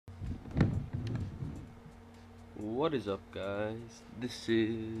What is up, guys? This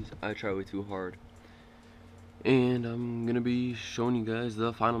is I Try Way Too Hard, and I'm gonna be showing you guys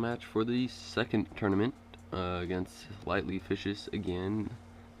the final match for the second tournament against Lightly Fishes again.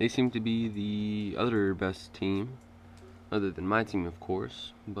 They seem to be the other best team, other than my team, of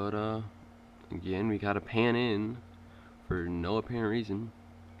course. But again, we gotta pan in for no apparent reason.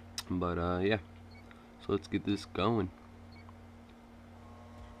 But yeah, so let's get this going.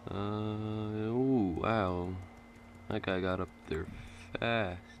 Oh wow. That guy got up there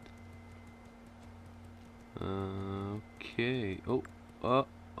fast. Okay.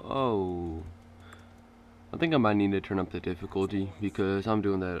 Oh. I think I might need to turn up the difficulty because I'm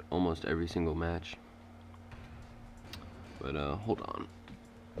doing that almost every single match. But hold on.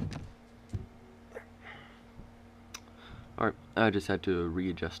 Alright, I just had to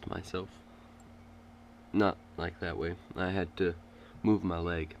readjust myself. Not like that way. I had to move my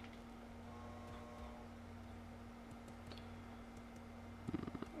leg.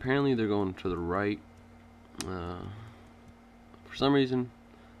 Apparently they're going to the right. For some reason,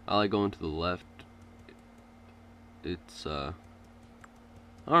 I like going to the left. It's I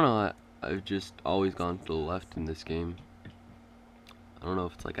don't know. I've just always gone to the left in this game. I don't know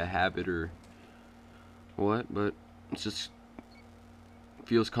if it's like a habit or what, but it's just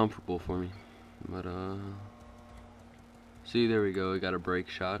feels comfortable for me. But see, there we go. I got a break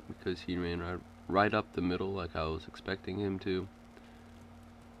shot because he ran right up the middle like I was expecting him to.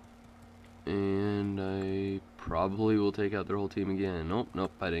 And I probably will take out their whole team again.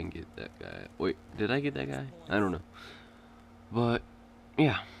 Nope, I didn't get that guy. Wait, did I get that guy? I don't know. But,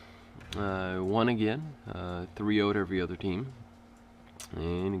 yeah. I won again. 3-0'd every other team.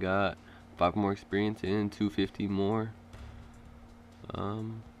 And got 5 more experience and 250 more.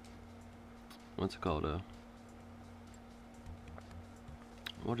 What's it called?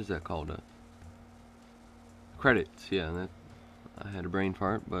 What is that called? Credits. Yeah, that I had a brain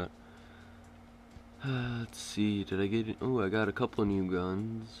fart, but let's see, did I get it? Oh, I got a couple of new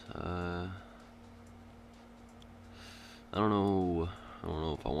guns. I don't know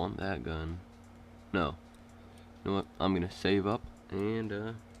if I want that gun. No. You know what? I'm gonna save up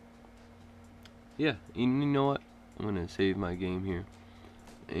and yeah, you know what? I'm gonna save my game here.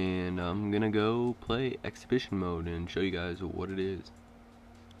 And I'm gonna go play exhibition mode and show you guys what it is.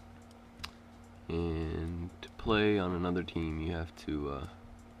 And to play on another team, you have to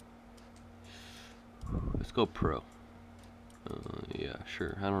let's go pro. Yeah,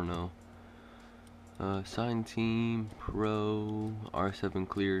 sure. I don't know. Sign team, pro, R7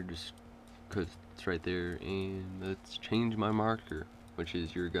 clear, just because it's right there. And let's change my marker, which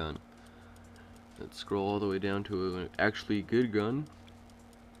is your gun. Let's scroll all the way down to an actually good gun.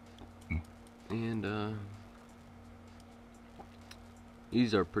 And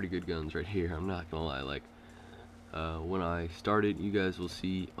these are pretty good guns right here. I'm not gonna lie. Like when I started, you guys will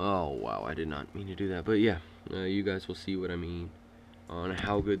see. Oh wow, I did not mean to do that. But yeah, you guys will see what I mean on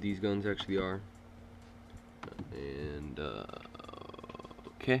how good these guns actually are. And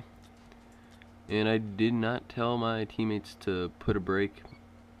okay. And I did not tell my teammates to put a break,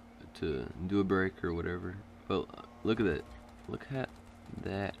 to do a break or whatever. But look at that. Look at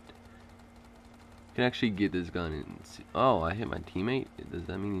that. I can actually get this gun and see. Oh, I hit my teammate. Does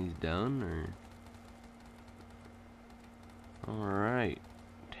that mean he's down or? Alright.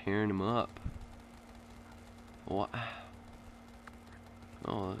 Tearing him up. What?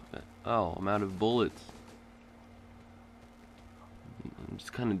 Oh, I'm out of bullets. I'm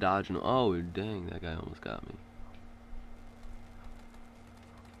just kind of dodging. Oh, dang, that guy almost got me.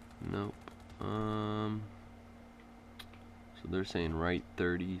 Nope. So they're saying right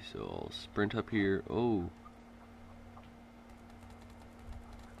 30, so I'll sprint up here. Oh.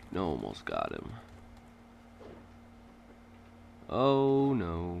 No, almost got him. Oh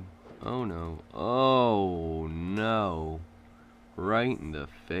no. Oh no. Oh no. Right in the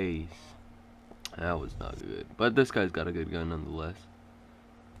face. That was not good. But this guy's got a good gun nonetheless.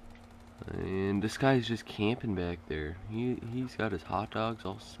 And this guy's just camping back there. He's got his hot dogs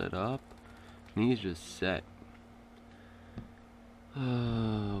all set up. And he's just set.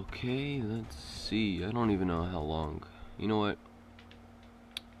 Okay, let's see. I don't even know how long. You know what?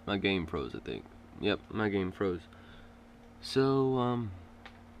 My game froze, I think. Yep, my game froze. So,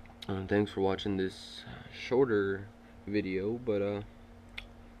 thanks for watching this shorter video, but,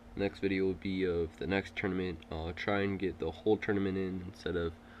 next video will be of the next tournament. I'll try and get the whole tournament in instead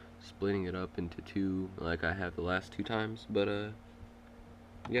of splitting it up into 2 like I have the last 2 times, but,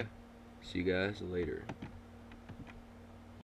 yeah. See you guys later.